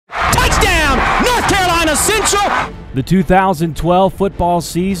Essential. The 2012 football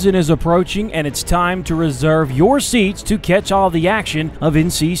season is approaching, and it's time to reserve your seats to catch all the action of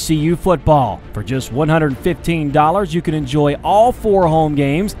NCCU football. For just $115, you can enjoy all 4 home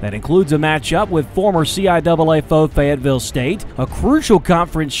games. That includes a matchup with former CIAA foe Fayetteville State, a crucial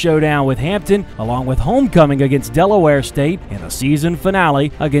conference showdown with Hampton, along with homecoming against Delaware State, and a season finale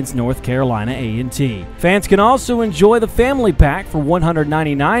against North Carolina A&T. Fans can also enjoy the family pack for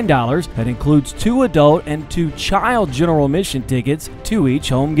 $199. That includes 2 adult and 2 child general admission tickets to each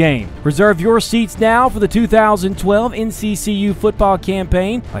home game. Reserve your seats now for the 2012 NCCU football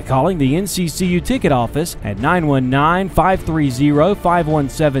campaign by calling the NCCU ticket office at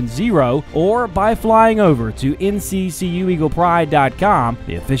 919-530-5170 or by flying over to NCCUEaglePride.com,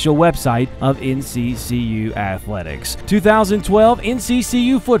 the official website of NCCU Athletics. 2012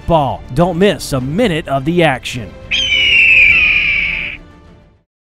 NCCU football. Don't miss a minute of the action.